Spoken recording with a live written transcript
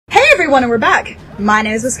everyone, and we're back. My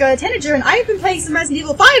name is Wesker86, and I've been playing some Resident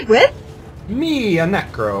Evil 5 with... Me, a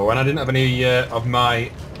Necro, and I didn't have any of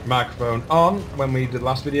my microphone on when we did the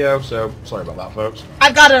last video, so sorry about that, folks.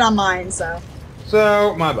 I've got it on mine, so...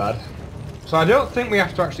 So, my bad. So I don't think we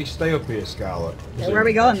have to actually stay up here, Scarlet. Okay, where are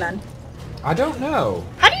we going, then? I don't know.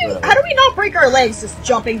 How do we not break our legs just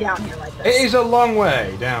jumping down here like this? It is a long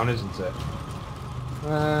way down, isn't it?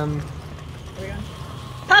 Where are we going?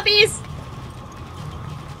 Puppies!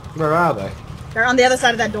 Where are they? They're on the other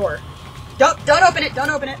side of that door. Don't open it! Don't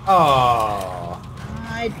open it! Oh.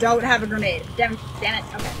 I don't have a grenade. Damn it. Okay.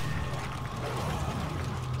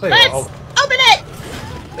 Let's open it!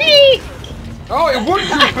 Whee! Oh, it wouldn't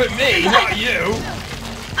jump at me, not you!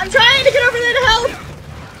 I'm trying to get over there to help!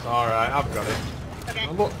 It's alright, I've got it. Okay.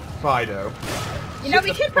 Oh, look, Fido. You know,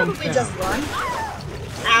 we could probably just run.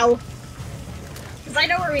 Ow. Because I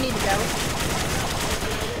know where we need to go.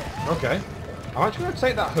 Okay. I'm actually going to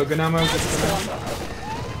take that hug and ammo. Come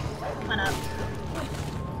on up.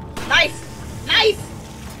 Nice! Nice!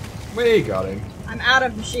 We got him. I'm out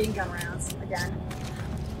of machine gun rounds again.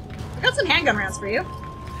 I got some handgun rounds for you.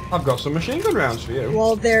 I've got some machine gun rounds for you.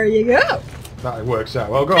 Well, there you go. That works out.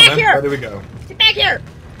 Well, go on then. Here. Where do we go? Get back here!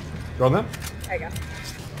 Go on then. There you go.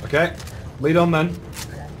 Okay. Lead on then.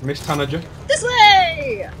 Okay. Miss Tanager. This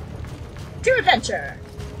way! To adventure!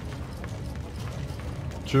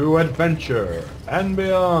 To adventure and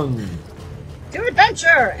beyond. To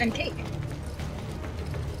adventure and cake.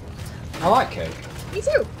 I like cake. Me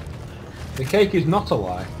too. The cake is not a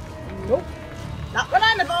lie. Nope. Not when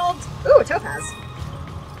I'm involved. Ooh, a topaz.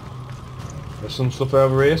 There's some stuff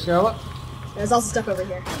over here, Scarlet. There's also stuff over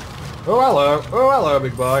here. Oh, hello. Oh, hello,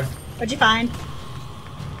 big boy. What'd you find?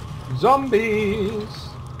 Zombies.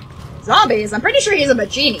 Zombies? I'm pretty sure he's a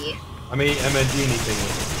Magini. I mean, a Medini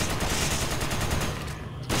thingy.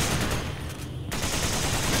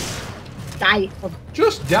 Die. Oh,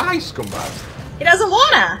 just die, scumbag. He doesn't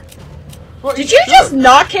wanna. Well, Did you just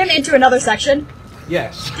knock him into another section?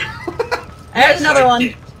 Yes. There's another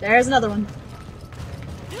one. There's another one.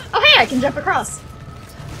 Oh hey, I can jump across.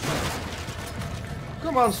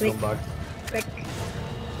 Come on, scumbag. Quick.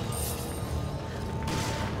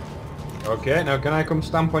 Okay, now can I come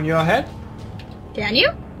stamp on your head? Can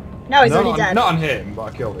you? No, he's already dead. Not on him,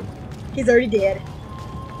 but I killed him. He's already dead.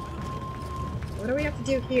 What do we have to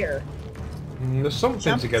do here? There's something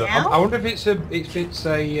Jump to get. down? I wonder if it's a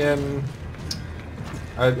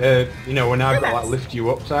you know, when I've got like lift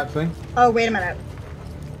you up type thing. Oh, wait a minute.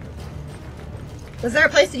 Was there a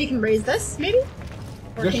place that you can raise this, maybe?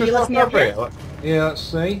 Or Just can you lift me up here? Yeah, let's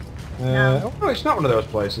see. No. Oh, no, it's not one of those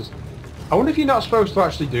places. I wonder if you're not supposed to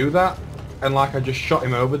actually do that, and like I just shot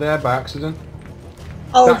him over there by accident.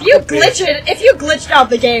 Oh, That if you could be if you glitched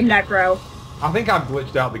out the game, Necro. I think I've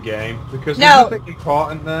glitched out the game because No. there's nothing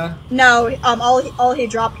important there. No, all he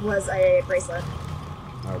dropped was a bracelet.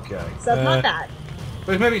 Okay. So it's not that.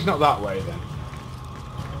 But maybe it's not that way then.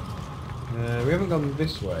 We haven't gone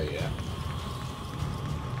this way yet.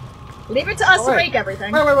 Leave it to us to wait. break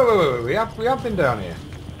everything. Wait. We have been down here.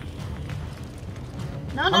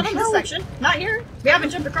 No, not in this section. Not here. We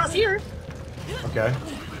haven't jumped across here. Okay.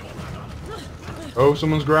 Oh,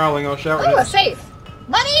 someone's growling or shouting. Oh, a safe.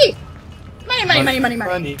 Money! Money.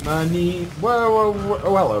 Money. Whoa.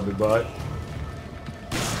 Oh, hello, big boy.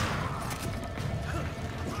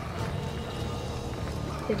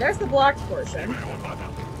 Okay, there's the blocked portion.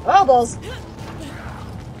 Oh, balls.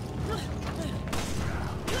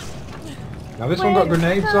 Now this one got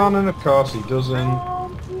grenades on, and of course he doesn't.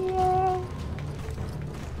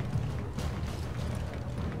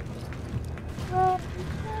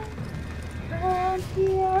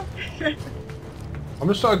 I'm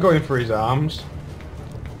just sort of going for his arms.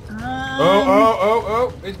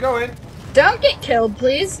 Oh, it's going. Don't get killed,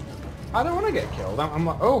 please. I don't want to get killed. I'm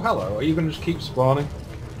like, oh, hello. Are you going to just keep spawning?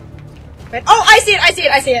 Wait. Oh, I see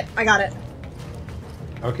it. I got it.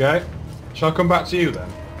 Okay. Shall I come back to you then?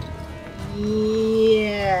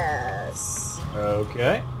 Yes.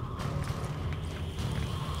 Okay.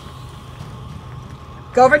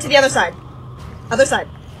 Go over to the other side. Other side.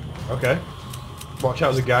 Okay. Watch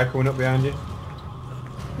out, there's a guy coming up behind you.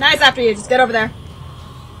 Nice after you. Just get over there.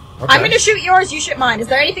 Okay. I'm gonna shoot yours, you shoot mine. Is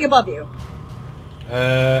there anything above you?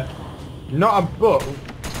 Not above.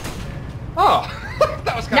 Oh!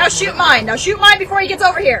 That was kind Now of shoot mine. Now shoot mine before he gets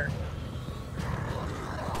over here.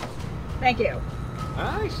 Thank you.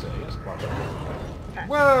 I see. That's quite okay. Okay.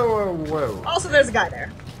 Whoa. Also, there's a guy there.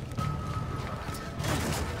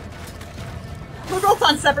 We're both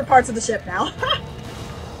on separate parts of the ship now.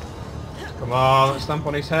 Come on, let's stamp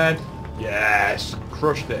on his head. Yes!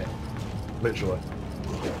 Crushed it. Literally.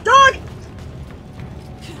 Dog!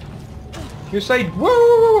 You say,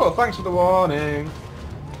 whoa, thanks for the warning.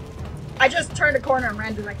 I just turned a corner and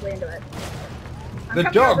ran directly into it. The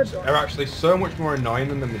dogs are actually so much more annoying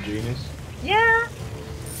than the genies. Yeah.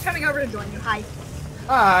 Coming over to join you. Hi.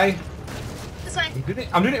 Hi. This way.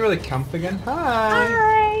 I'm doing it really camp again. Hi.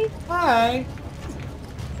 Hi. Hi.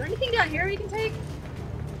 Is there anything down here you can take?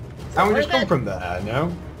 Can't we just come from there,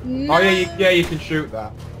 no? No. Oh yeah, you can shoot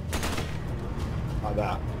that. Like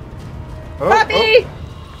that. Oh, Puppy!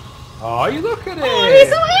 Oh, you look at it! Oh, he's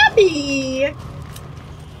so happy!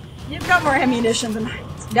 You've got more ammunition than I do.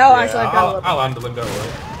 No, Yeah, actually, I've got a little bit. I'll handle him, don't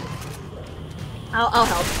worry. I'll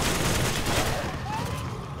help.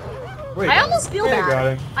 I almost feel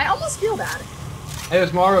bad. I almost feel bad. Hey,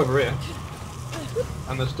 there's more over here.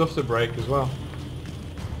 And there's stuff to break as well.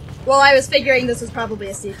 Well, I was figuring this was probably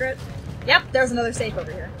a secret. Yep, there's another safe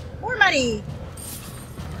over here. More money!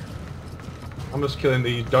 I'm just killing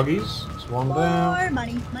these doggies. It's one down. More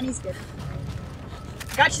money. Money's good.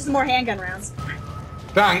 Got you some more handgun rounds.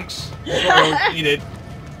 Thanks! That's what I needed.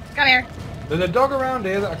 Come here. There's a dog around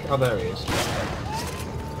here that oh, there he is.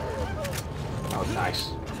 Oh,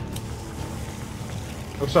 nice.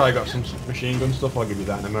 I'm sorry, I got some machine gun stuff. I'll give you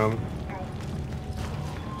that in a moment.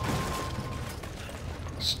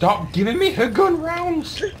 Stop giving me her gun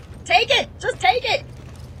rounds! Take it! Just take it!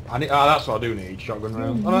 I need, that's what I do need, shotgun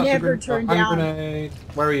rounds. Oh, that's Never a turn hand down. grenade.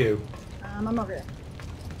 Where are you? I'm over here.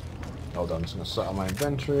 Hold on, I'm just going to set up my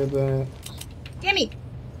inventory a bit. Gimme!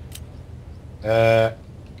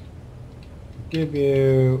 Give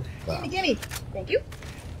you that. Gimme! Thank you.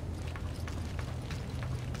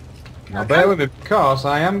 Now bear with me because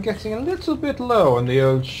I am getting a little bit low on the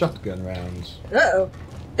old shotgun rounds. Uh-oh.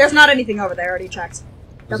 There's not anything over there, I already checked.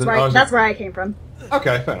 That's where I came from.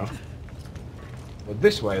 Okay, fair enough. But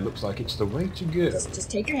this way looks like it's the way to go. Just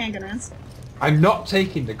take your handgun rounds. I'm not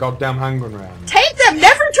taking the goddamn handgun rounds. Take them!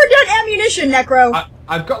 Never turn down ammunition, Necro!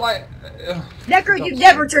 I've got like... Necro, you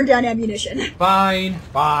never turn down ammunition. Fine,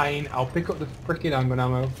 fine. I'll pick up the frickin' handgun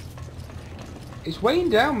ammo. It's weighing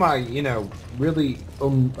down my, you know, really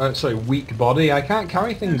weak body. I can't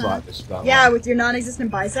carry things like this. Yeah, with your non-existent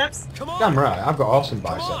biceps. Damn right, I've got awesome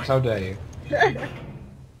biceps. How dare you?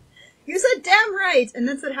 You said damn right, and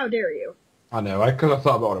then said how dare you. I know, because I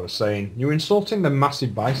thought about what I was saying. You're insulting the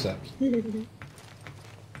massive biceps. I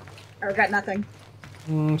regret nothing.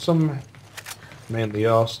 Some mainly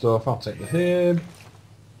your stuff. I'll take the hib.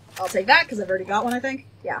 I'll take that, because I've already got one, I think.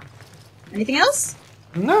 Yeah. Anything else?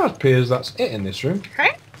 No, it appears that's it in this room.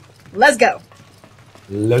 Okay. Let's go.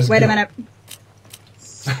 Let's Wait go. a minute.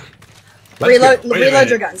 Reload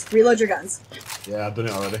your guns. Reload your guns. Yeah, I've done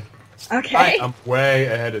it already. Okay. I am way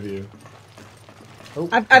ahead of you. Oh.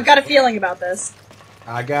 I've got a feeling about this.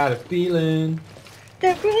 I got a feeling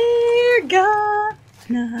that we're gonna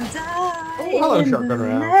die in the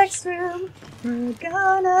next room. We're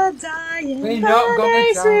gonna die in the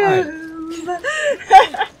next room.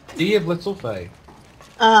 Do you have little faith?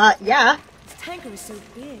 Yeah. This tanker is so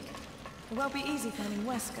big. It won't be easy finding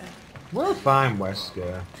Wesker. We'll find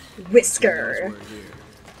Wesker. Whisker.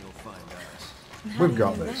 We've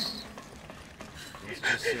got this.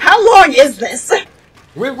 How long is this?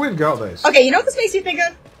 We've got this. Okay, you know what this makes you think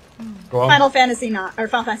of? Go on. Final Fantasy VII. Must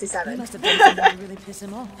have done something to really piss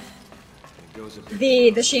him off.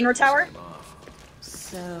 The Shinra Tower.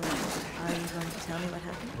 So, are you going to tell me what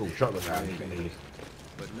happened? Oh, shotgun round if you need.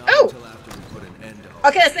 Oh.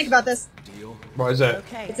 Okay, let's think about this. What is it?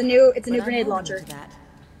 Okay. It's a new grenade launcher.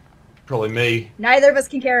 Probably me. Neither of us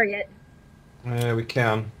can carry it. We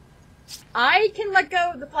can. I can let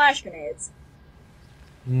go of the flash grenades.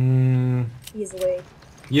 Easily.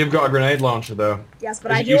 You've got a grenade launcher though. Yes,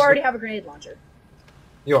 but I do already have a grenade launcher.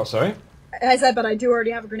 You what, sorry? I said, but I do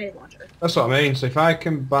already have a grenade launcher. That's what I mean. So if I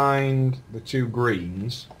combined the two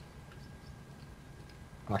greens,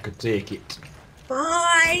 I could take it.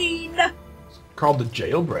 Fine. It's called the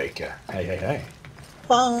jailbreaker. Hey, hey, hey.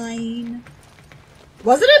 Fine.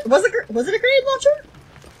 Was it a grenade launcher?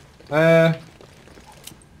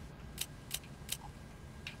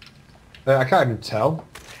 I can't even tell.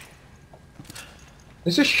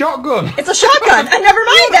 It's a shotgun. It's a shotgun. Never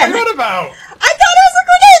mind then. What about? I thought it was a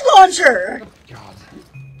grenade launcher. God.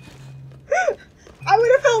 I would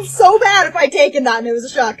have felt so bad if I'd taken that and it was a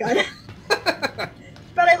shotgun.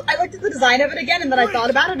 But I looked at the design of it again and then I thought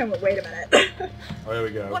about it and went, wait a minute. Oh, here we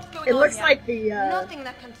go. It looks like the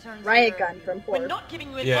riot gun from 4.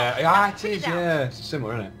 Yeah, it is. Yeah, it's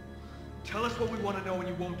similar, isn't it? Tell us what we want to know and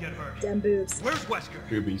you won't get hurt. Damn boobs. Where's Wesker?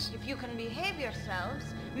 Boobies. If you can behave yourselves,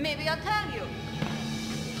 maybe I'll tell you.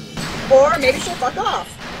 Or maybe she'll fuck off.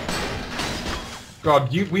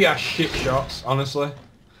 God, we are shit shots, honestly.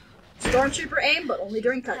 Stormtrooper aim, but only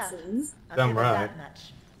during cutscenes. Damn right.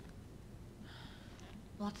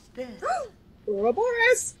 What's this?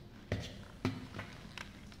 Ouroboros!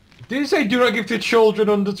 Did it say do not give to children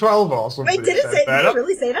under 12 or something? Wait, did it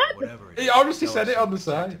really say that? He honestly said it on the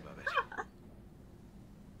side.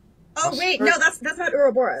 Oh wait, no, that's not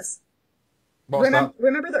Ouroboros. What's that?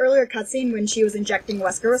 Remember the earlier cutscene when she was injecting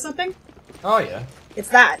Wesker with something? Oh yeah. It's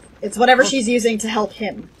that. It's whatever she's using to help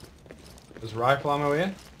him. There's rifle ammo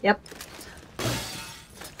here? Yep.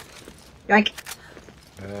 Yoink.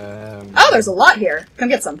 Oh, there's a lot here. Come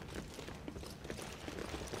get some.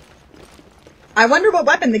 I wonder what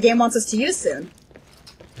weapon the game wants us to use soon.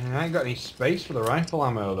 I ain't got any space for the rifle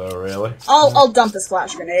ammo though, really. I'll dump this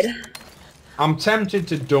flash grenade. I'm tempted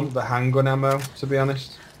to dump the handgun ammo, to be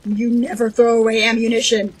honest. You never throw away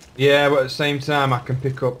ammunition. Yeah, but at the same time I can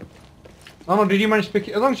pick up... Oh no, did you manage to pick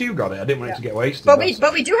it? As long as you got it, I didn't want it to get wasted. But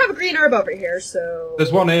we do have a green herb over here, so...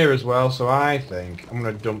 There's one here as well, so I think I'm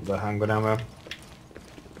going to dump the handgun ammo.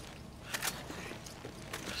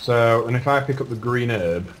 So, and if I pick up the green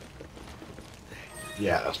herb...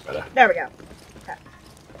 Yeah, that's better. There we go. Okay.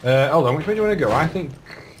 Hold on, which way do you want to go? I think...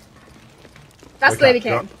 That's the way we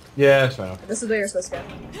came. Yeah, that's fair enough. This is where you're supposed to go.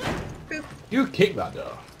 Boop. You kick that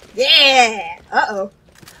door. Yeah! Uh-oh.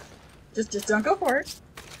 Just don't go for it.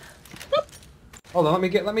 Boop. Hold on,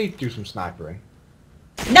 let me do some snipering.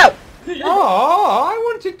 No! Oh, I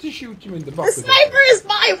wanted to shoot you in the box. The sniper is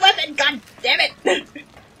my weapon, god damn it!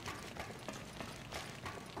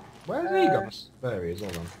 Where has he gone? There he is,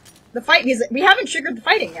 hold on. The fight music. We haven't triggered the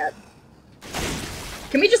fighting yet.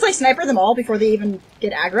 Can we just like sniper them all before they even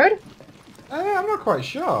get aggroed? I'm not quite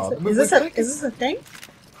sure. Is this a thing?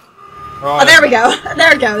 Oh, there we go.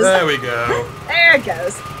 There it goes. There we go. There it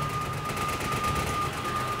goes.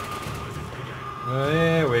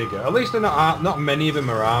 There we go. At least they're not many of them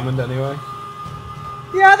are armored anyway.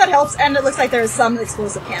 Yeah, that helps. And it looks like there's some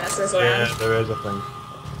explosive canisters around. Yeah, there is, I think.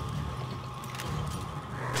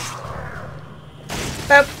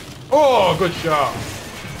 Boop. Oh, good shot.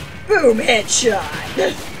 Boom,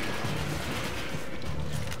 headshot.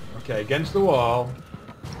 Okay, against the wall.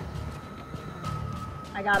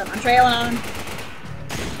 I got him. I'm trailing on him.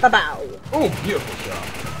 Ba-bow. Oh, beautiful shot.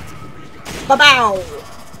 Ba-bow.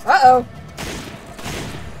 Uh-oh.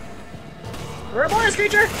 We're a Boris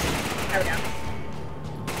creature. There we go.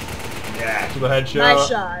 Yeah, to the headshot. Nice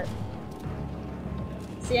shot.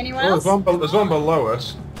 See anyone else? There's one below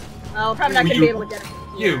us. Oh, probably not going to be able to get him.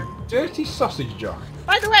 You dirty sausage jock.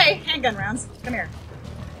 By the way, handgun rounds. Come here.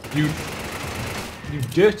 You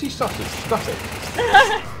dirty sausage. Stop it.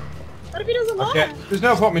 What if he doesn't want? Okay, there's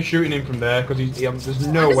no point me shooting him from there because there's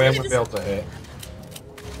no way I'm gonna be able to hit.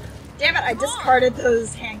 Damn it! I discarded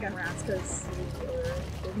those handgun rounds because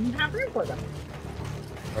we didn't have room for them.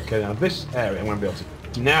 Okay, now this area I'm gonna be able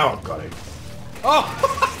to. Now I've got it.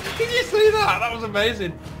 Oh, did you see that? That was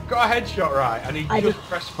amazing. Got a headshot right, and he just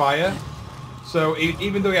pressed fire. So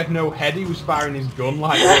even though he had no head, he was firing his gun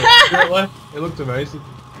like accurately. It looked amazing.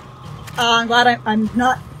 I'm glad I'm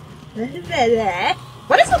not.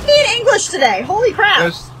 What is with me in English today? Holy crap!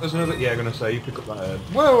 There's another. Yeah, I'm gonna say you pick up that herb.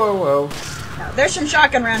 Whoa, whoa, whoa! No, there's some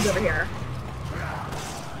shotgun rounds over here.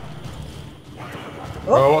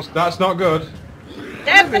 Oh, that's not good.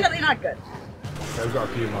 Definitely not good. Okay, we've got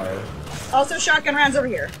a few more here. Also, shotgun rounds over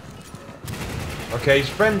here. Okay, his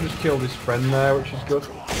friend just killed his friend there, which is good.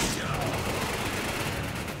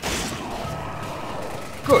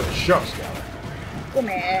 Good shot, Scout. Come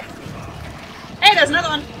here. Hey, there's another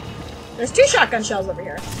one. There's 2 shotgun shells over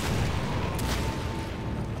here.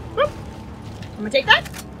 Whoop. I'm gonna take that.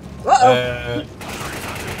 Uh-oh.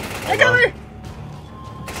 Take cover!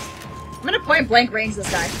 I'm gonna point blank range this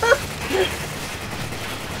guy.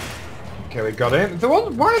 Okay, we got him.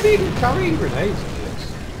 Why are they even carrying grenades in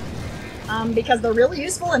this? Because they're really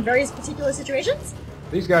useful in various particular situations.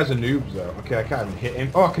 These guys are noobs, though. Okay, I can't even hit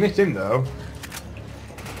him. Oh, I can hit him, though.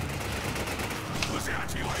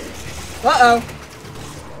 Uh-oh.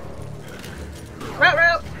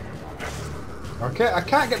 Route. Okay, I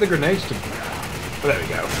can't get the grenades to... But there we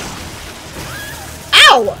go.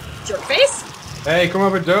 Ow! Jerk face. Hey, come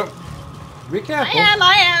over, dope. Be careful.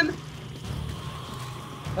 I am.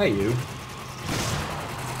 Hey, you.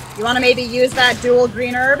 You want to maybe use that dual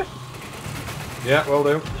green herb? Yeah, will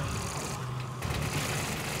do.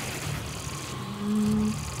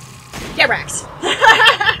 Get wrecked.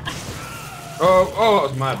 Oh, that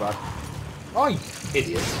was my bad. Oh, you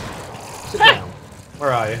idiot. Sit down.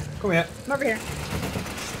 Where are you? Come here. I'm over here.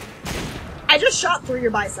 I just shot through your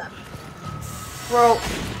bicep. Well,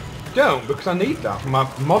 don't, because I need that for my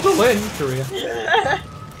modeling career.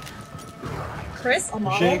 Chris, a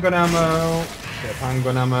model. Machine gun ammo. Bit of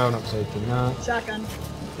handgun ammo, not taking that. Shotgun.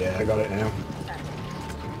 Yeah, I got it now.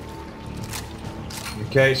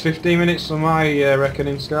 Okay, it's 15 minutes on my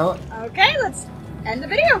reckoning, Scarlet. Okay, let's end the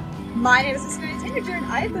video. My name is Experience Integer, and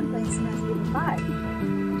I've been playing Semester 5.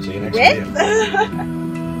 See you next video.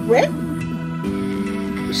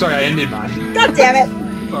 With? Sorry, I ended mine. God damn it.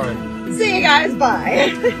 Sorry. See you guys,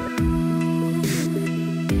 bye.